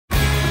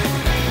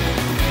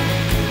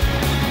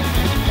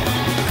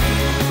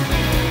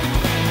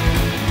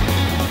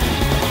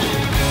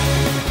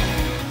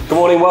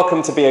morning,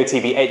 welcome to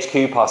BOTB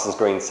HQ, Parsons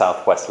Green,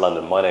 South West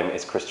London. My name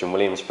is Christian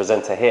Williams,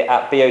 presenter here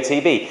at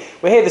BOTB.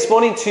 We're here this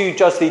morning to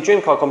judge the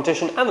Dream Car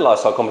competition and the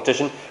Lifestyle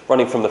competition,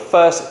 running from the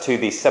 1st to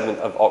the 7th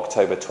of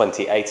October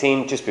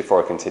 2018. Just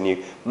before I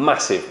continue,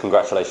 massive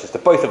congratulations to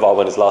both of our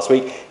winners last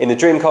week. In the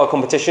Dream Car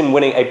competition,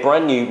 winning a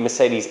brand new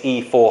Mercedes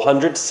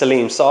E400,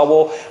 Salim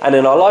Sarwar, and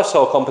in our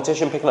Lifestyle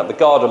competition, picking up the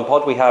Garden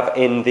Pod, we have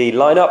in the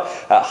lineup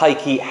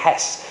Heike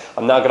Hess.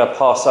 I'm now going to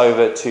pass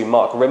over to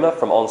Mark Rimmer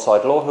from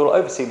Onside Law, who will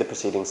oversee the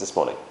proceedings this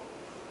morning.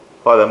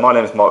 Hi there, my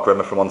name is Mark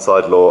Rimmer from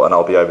Onside Law and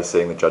I'll be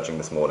overseeing the judging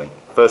this morning.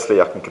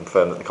 Firstly, I can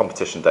confirm that the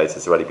competition data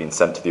has already been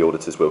sent to the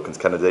auditors Wilkins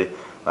Kennedy.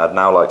 I'd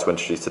now like to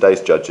introduce today's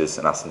judges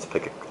and ask them to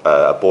pick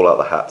a ball out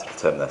of the hat to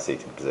determine their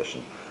seating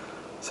position.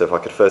 So if I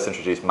could first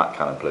introduce Matt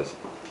Cannon, please.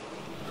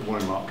 Good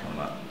morning, Mark.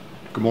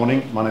 Good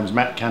morning, my name is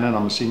Matt Cannon.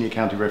 I'm a senior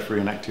county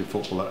referee and active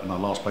footballer, and I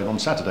last played on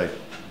Saturday.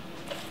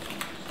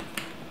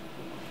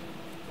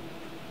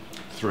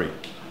 3.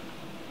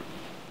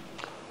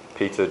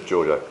 Peter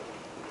Giorgio.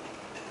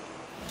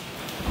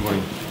 Good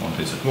morning.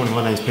 Good morning,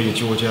 my name is Peter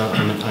Giorgio.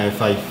 I'm an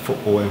AFA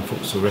football and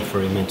futsal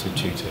referee, mental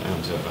tutor and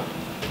observer.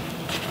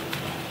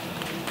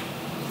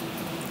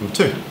 Number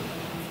 2.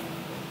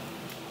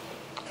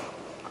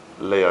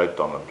 Leo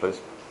Donlan, please.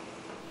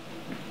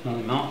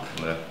 Morning, Mark.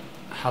 Yeah.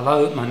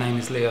 Hello, my name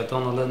is Leo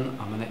Donnellan.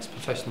 I'm an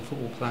ex-professional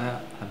football player,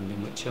 having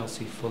been with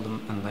Chelsea,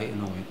 Fulham and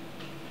Leyton Orient.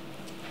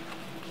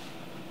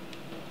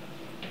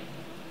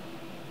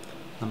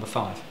 Number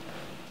 5.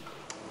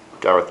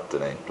 Gareth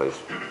Deneen, please.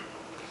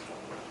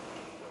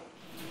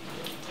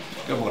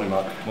 Good morning,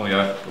 Mark. Morning,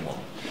 Gareth. Good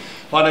morning.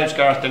 My name's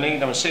Gareth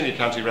Deneen. I'm a senior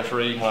county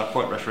referee and I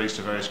appoint referees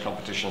to various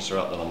competitions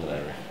throughout the London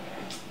area.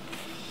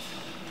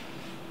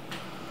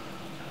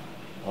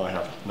 I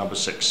have number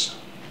 6.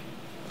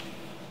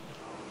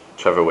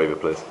 Trevor Weaver,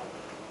 please.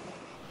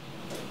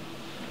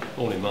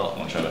 Morning, Mark.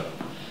 Morning, Trevor.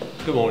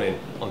 Good morning.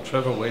 I'm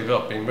Trevor Weaver.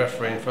 I've been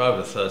refereeing for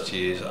over 30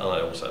 years and I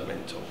also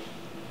mentor.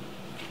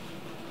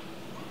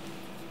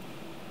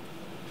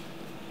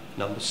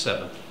 Number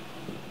 7.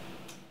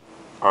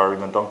 Ari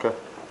Mendonca.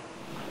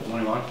 Good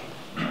morning, Mark.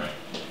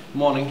 Good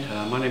morning,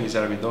 my name is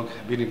Ari Mendonca.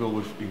 I've been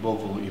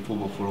involved in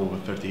football for over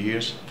 30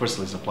 years,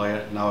 firstly as a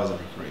player, now as a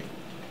referee.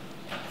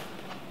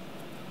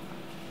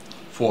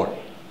 4.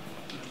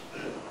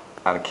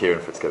 And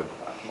Kieran Fitzgibbon.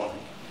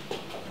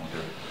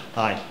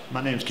 Hi,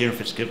 my name is Kieran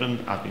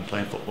Fitzgibbon. I've been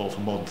playing football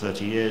for more than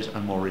 30 years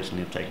and more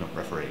recently have taken up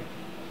refereeing.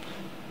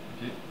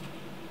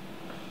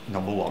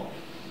 Number 1.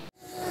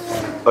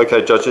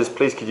 Okay, judges,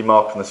 please could you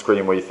mark on the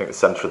screen where you think the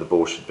centre of the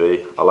ball should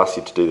be. I'll ask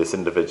you to do this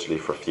individually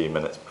for a few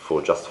minutes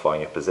before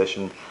justifying your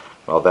position.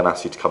 I'll then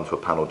ask you to come to a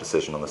panel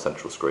decision on the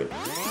central screen.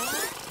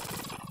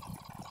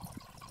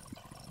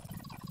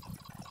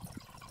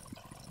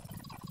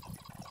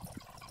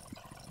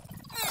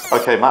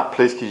 Okay, Matt,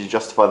 please could you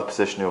justify the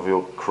position of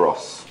your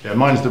cross? Yeah,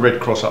 mine's the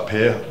red cross up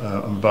here,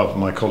 above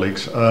my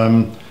colleagues.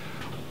 I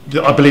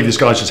believe this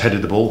guy's just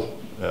headed the ball.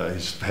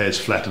 His hair's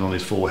flattened on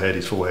his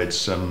forehead's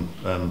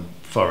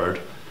furrowed.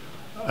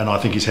 And I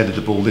think he's headed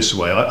the ball this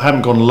way. I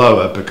haven't gone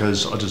lower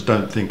because I just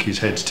don't think his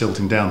head's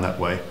tilting down that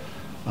way.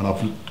 And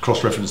I've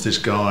cross-referenced this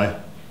guy.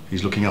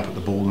 He's looking up at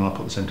the ball and I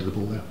put the centre of the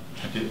ball there.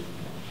 Thank you.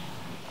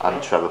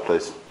 And Trevor,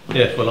 please.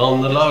 Yeah, well,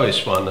 I'm the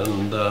lowest one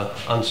and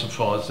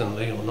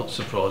unsurprisingly, or not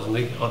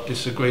surprisingly, I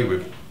disagree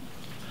with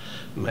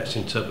Matt's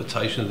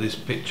interpretation of this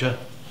picture.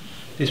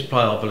 This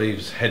player, I believe,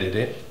 has headed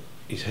it.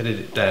 He's headed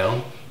it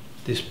down.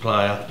 This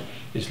player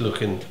is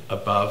looking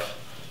above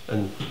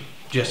and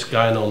just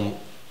going on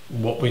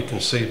what we can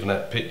see from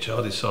that picture.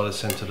 I decided the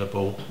centre of the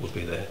ball would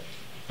be there.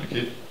 Thank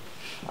you.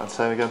 And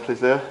same again,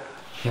 please, Leo.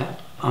 Yeah,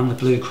 I'm the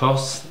blue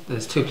cross.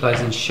 There's 2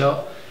 players in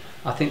shot.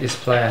 I think this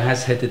player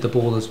has headed the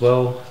ball as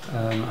well.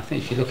 I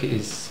think if you look at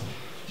his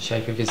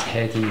shape of his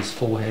head and his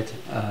forehead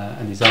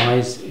and his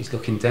eyes, he's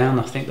looking down.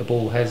 I think the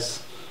ball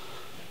has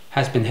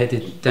been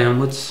headed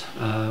downwards.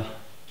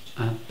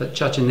 But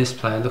judging this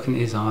player, looking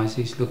at his eyes,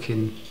 he's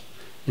looking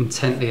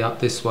intently up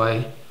this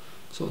way,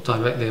 sort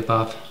of directly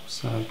above.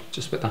 So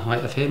just with the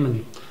height of him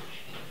and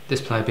this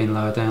player being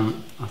lower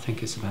down, I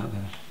think it's about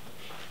there.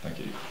 Thank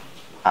you.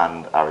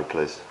 And Ari,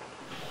 please.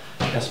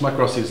 Yes, my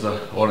cross is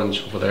the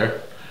orange over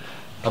there.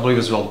 I believe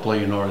as well the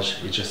player in orange,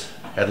 he just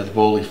headed the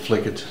ball, he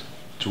flicked it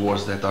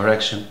towards that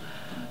direction.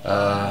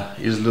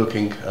 He's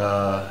looking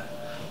that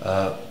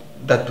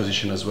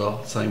position as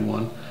well, same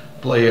one.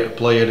 Player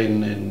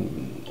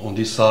on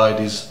this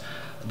side is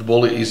the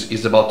ball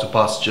is about to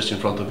pass just in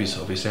front of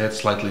his head,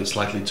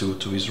 slightly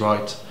to his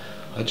right.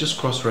 I just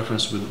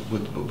cross-reference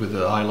with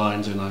the eye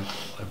lines and I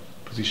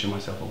position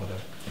myself over there.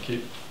 Thank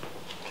you.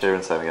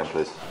 Kieran, same again,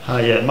 please. Hi,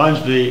 yeah,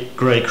 mine's the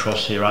grey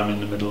cross here. I'm in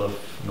the middle of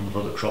a number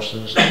of other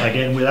crosses.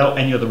 Again, without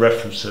any other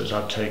references,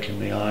 I've taken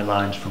the eye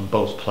lines from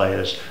both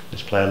players.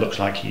 This player looks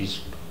like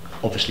he's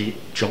obviously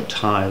jumped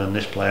higher than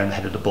this player and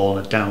headed the ball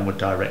in a downward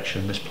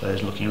direction. This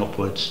player's looking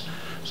upwards.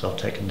 So I've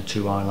taken the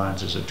 2 eye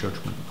lines as a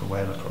judgment of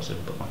where the cross is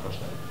and put my cross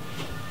there.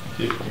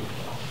 Thank you.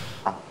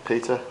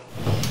 Peter?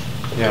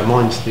 Yeah,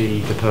 mine's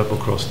the purple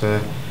cross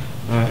there.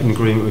 In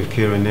agreement with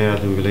Kieran there, I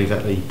do believe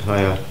that the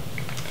player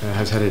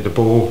has headed the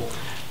ball.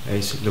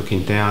 He's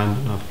looking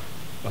down.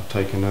 I've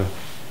taken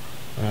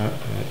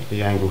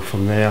the angle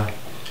from there,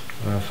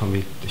 from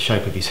the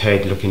shape of his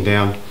head looking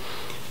down.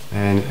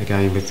 And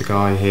again with the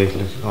guy here,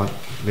 like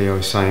Leo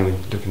was saying, we're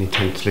looking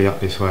intensely up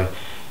this way,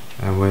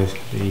 and where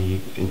the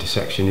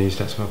intersection is,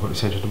 that's where I put the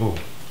centre of the ball.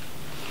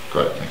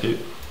 Great, thank you.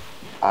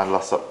 And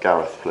last up,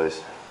 Gareth,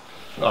 please.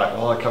 Right,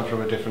 well, I come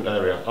from a different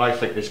area. I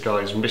think this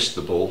guy's missed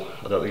the ball.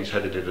 I don't think he's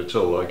headed it at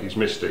all. I think he's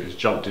missed it. He's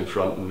jumped in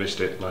front and missed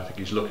it, and I think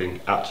he's looking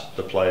at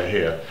the player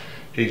here.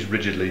 He's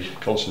rigidly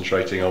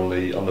concentrating on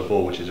the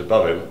ball which is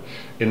above him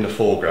in the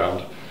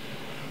foreground.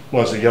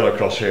 Well, there's a yellow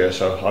cross here,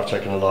 so I've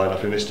taken a line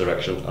up in this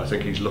direction. I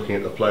think he's looking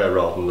at the player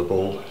rather than the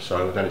ball,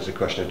 so then it's a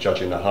question of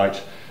judging the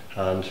height,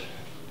 and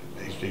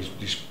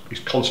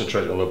he's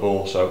concentrating on the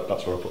ball, so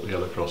that's where I put the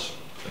yellow cross.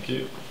 Thank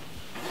you.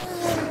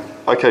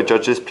 Okay,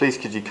 judges, please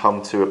could you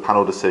come to a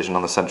panel decision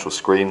on the central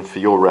screen. For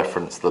your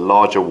reference, the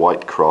larger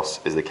white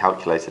cross is the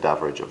calculated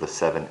average of the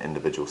 7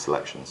 individual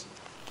selections.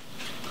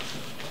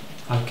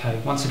 Okay,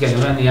 once again,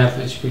 around the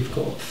average, we've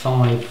got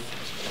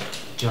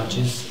 5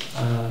 judges,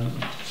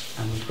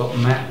 and we've got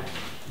Matt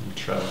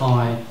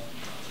high,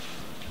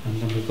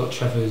 and then we've got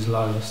Trevor who's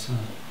low. So.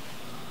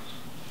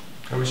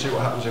 Can we see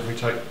what happens if we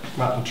take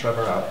Matt and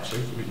Trevor out? See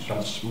if we can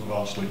chance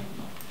vastly.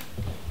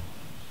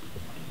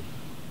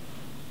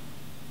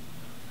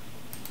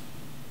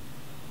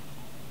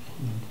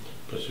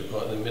 Puts it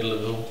right in the middle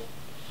of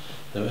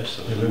the rest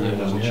of it. It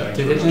doesn't change.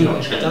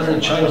 It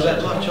doesn't change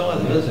that much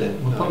either, does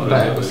it? We'll put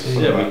back, we'll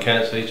see. Yeah, we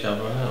cancel each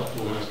other out.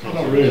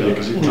 Not really,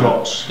 because it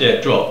drops. Yeah,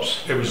 it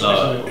drops.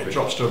 It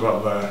drops to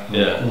about there.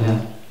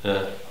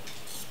 Yeah.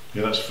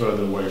 Yeah, that's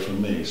further away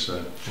from me,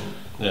 so.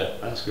 Yeah.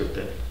 That's good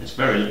then. It's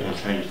very little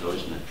change though,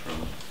 isn't it?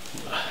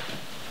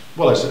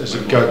 Well, it's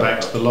a go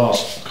back to the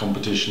last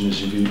competition,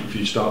 is if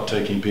you start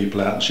taking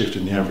people out and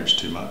shifting the average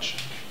too much.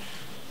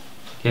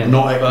 Yeah.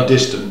 Not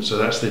equidistant, so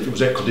that's if it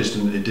was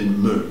equidistant and it didn't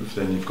move,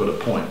 then you've got a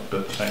point.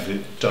 But the fact that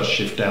it does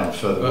shift down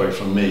further away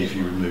from me if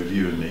you remove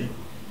you and me,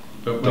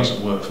 it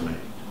doesn't work for me.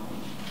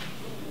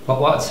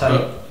 But what I'd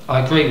say,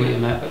 I agree with you,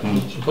 Matt, but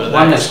we've got But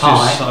one that's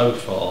high, so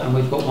far. and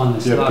we've got one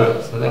that's Yeah, low.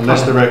 but So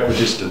unless they're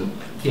equidistant,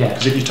 yeah.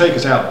 because if you take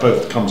us out,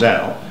 both comes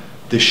out,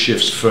 this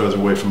shifts further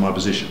away from my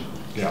position.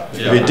 Yeah.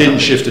 If it didn't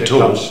shift at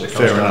all,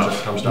 fair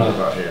enough. It comes down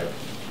about here.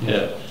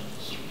 Yeah.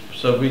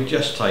 So we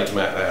just take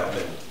Matt out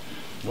then.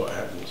 What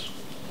happens?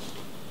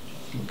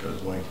 It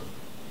goes away.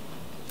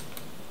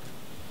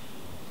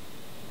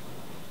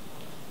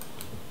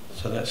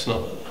 So that's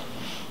not.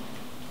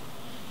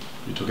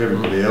 You took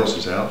everybody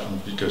else's out and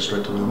you go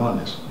straight to where mine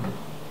is.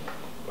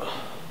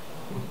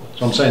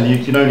 So I'm saying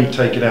you can only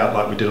take it out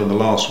like we did on the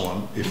last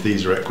one if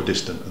these are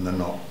equidistant and they're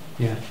not.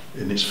 Yeah.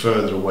 And it's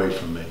further away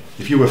from me.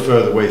 If you were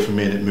further away from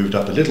me and it moved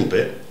up a little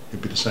bit,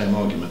 it'd be the same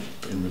argument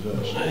but in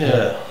reverse.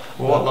 Yeah.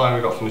 Well, what line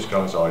have we got from this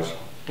guy's eyes?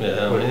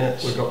 Yeah, I mean,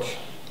 We've got.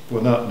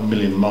 Well, not a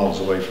million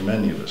miles away from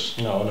any of us.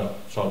 No.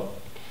 So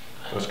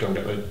let's go and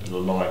get the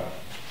line.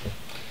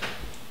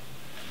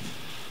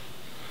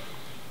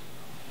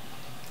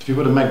 If you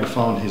were to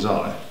magnify on his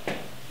eye,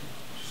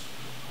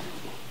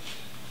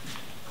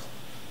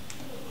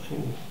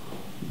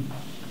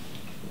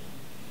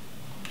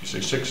 You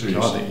see, 6 of I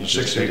think he's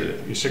just headed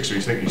it. You 6 of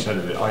you think he's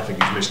headed it. I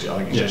think he's missed it. I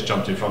think he's just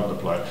jumped in front of the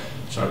player.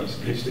 So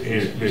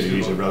it really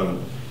is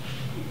irrelevant.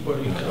 Well,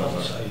 you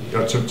can't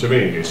say. To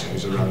me,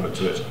 he's irrelevant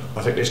to it.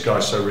 I think this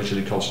guy's so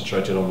rigidly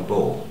concentrated on the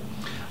ball.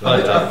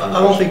 I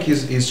don't think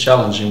he's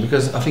challenging,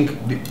 because I think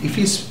if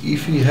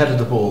he headed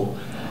the ball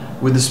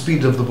with the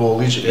speed of the ball,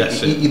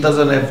 he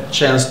doesn't have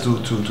chance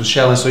to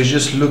challenge. So he's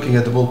just looking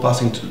at the ball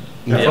passing in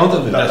front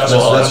of him. That's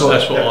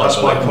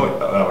my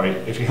point.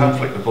 If he had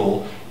flicked the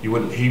ball, he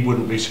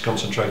wouldn't be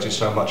concentrated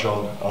so much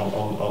on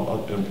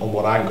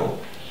what angle.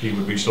 He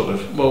would be sort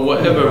of. Well,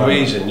 whatever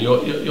reason,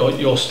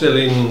 you're still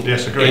in.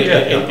 Yes, agreed.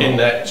 In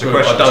that. It's a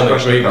question, I don't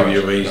it's a agree question with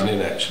your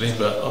reasoning actually,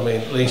 but I mean,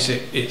 at least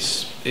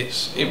it's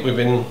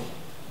within.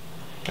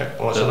 Yeah,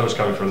 well, I know it's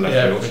coming from left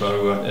field,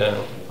 so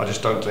I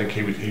just don't think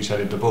he's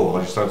headed the ball.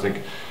 I just don't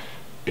think,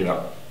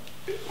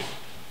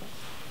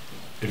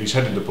 if he's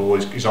headed the ball,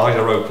 his eyes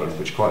are open,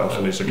 which quite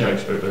often is the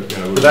case.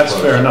 but that's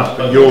fair enough.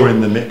 But you're in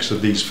the mix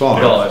of these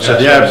 5, Right, so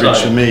the average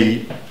for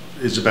me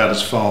is about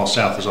as far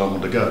south as I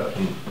want to go.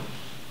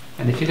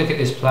 And if you look at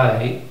this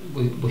play,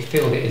 we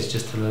feel it is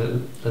just to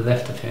the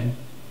left of him.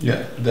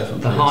 Yeah,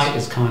 definitely. The height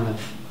is kind of,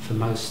 for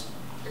most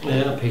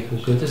people,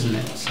 good, isn't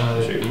it?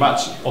 So see,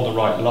 Matt's on the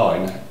right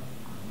line.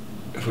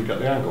 If we get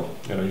the angle,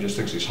 he just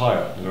thinks he's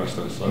higher than the rest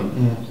of us. So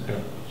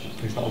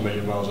he's not a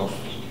million miles off.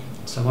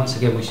 So once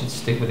again, we should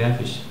stick with the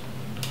average.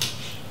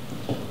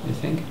 You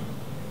think?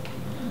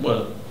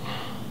 Well,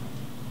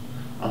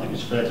 I think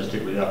it's fair to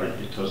stick with the average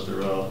because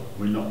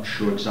we're not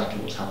sure exactly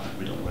what's happening.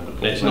 We don't know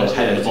whether It's not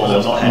headed the ball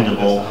or not headed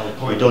the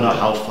ball. We don't know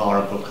how far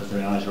above, because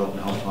their eyes are open,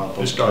 how far above.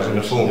 This guy's in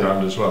the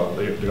foreground as well.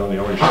 The only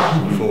orange is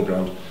in the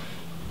foreground.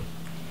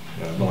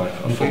 By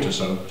a foot or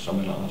so,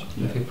 something like that.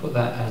 If we put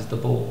that as the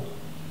ball.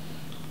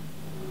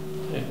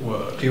 it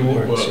works. It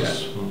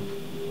works.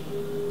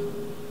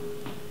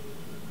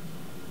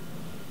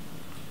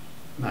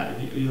 Matt,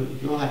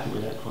 you're happy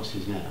with that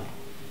crosses now?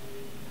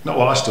 No,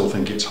 well, I still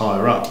think it's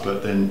higher up,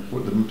 but then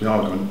the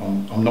argument,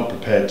 I'm not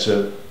prepared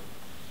to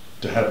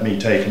have me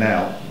taken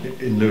out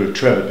in lieu of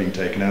Trevor being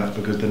taken out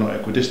because they're not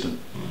equidistant.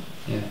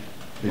 Yeah.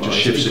 It just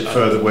shifts it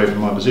further away from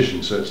my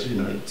position. So it's, you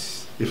know,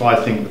 if I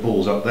think the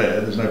ball's up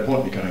there, there's no point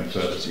in me going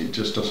further. It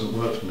just doesn't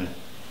work for me.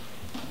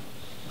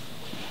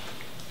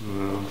 I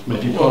mean,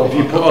 if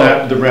you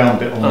put the round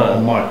bit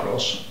on my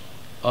cross,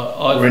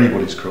 or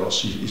anybody's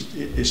cross,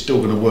 it's still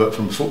going to work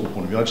from a football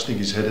point of view. I just think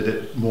he's headed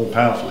it more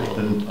powerfully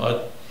than.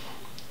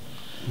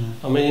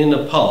 I mean, in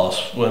the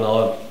past, when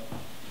I've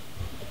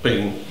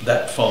been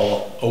that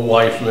far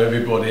away from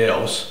everybody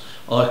else,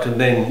 I can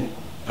then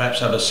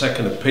perhaps have a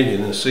second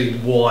opinion and see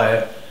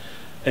why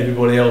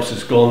everybody else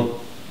has gone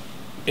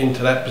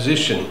into that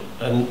position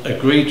and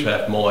agree to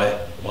have my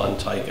one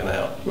taken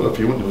out. Well, if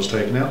you want yours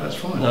taken out, that's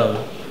fine.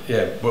 No,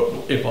 yeah,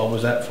 but if I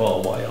was that far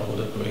away, I would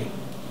agree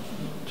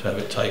to have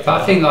it taken But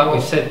out. I think, like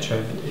we've said,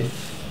 Trev,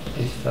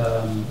 if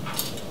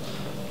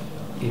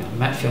you know,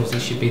 Matt feels he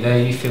should be there,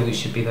 you feel he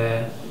should be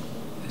there,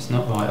 it's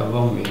not right or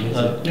wrong, really, is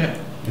it? Yeah.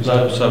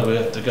 No, so we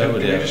have to go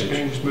with the Can average.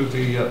 you just move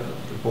the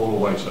ball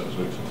away, so to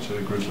speak,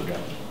 to group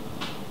again?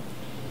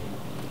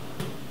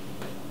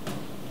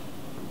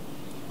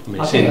 I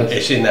mean,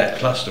 it's in that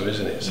cluster,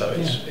 isn't it? So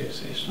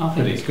it's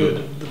pretty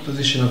good. The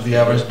position of the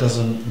average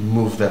doesn't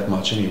move that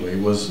much anyway.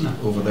 It was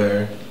over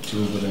there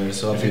to over there.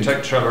 So if you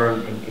take Trevor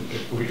and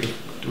if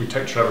we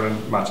take Trevor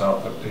and Matt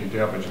out, the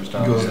average was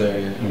down. Goes there,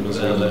 yeah. It goes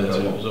down there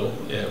too.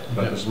 Yeah.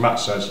 But as Matt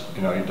says,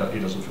 you know, he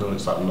doesn't feel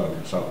it's that low.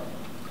 So.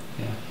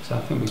 Yeah, so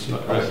I think we should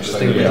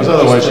Because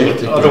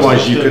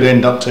otherwise you could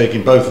end up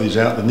taking both of these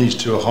out, then these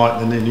two are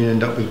height, and then you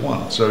end up with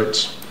one. So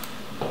it's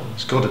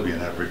got to be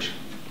an average.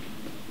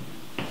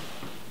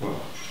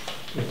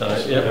 We've done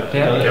it. Yeah.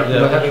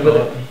 We're happy with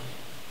it.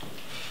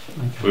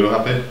 Okay. We all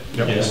happy?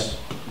 Yep. Yes.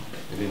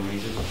 Within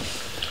reason?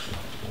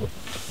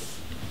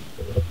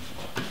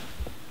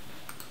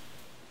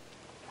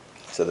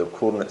 So the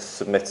coordinates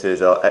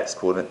submitted are X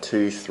coordinate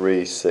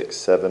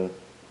 2367,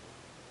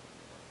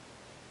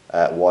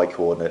 Y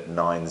coordinate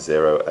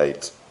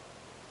 908.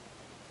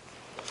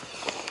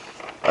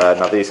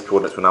 Now these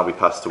coordinates will now be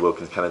passed to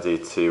Wilkins Kennedy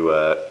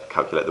to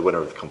calculate the winner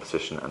of the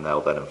competition, and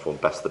they'll then inform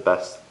best of the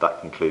best.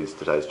 That concludes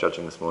today's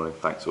judging this morning.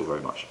 Thanks all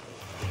very much.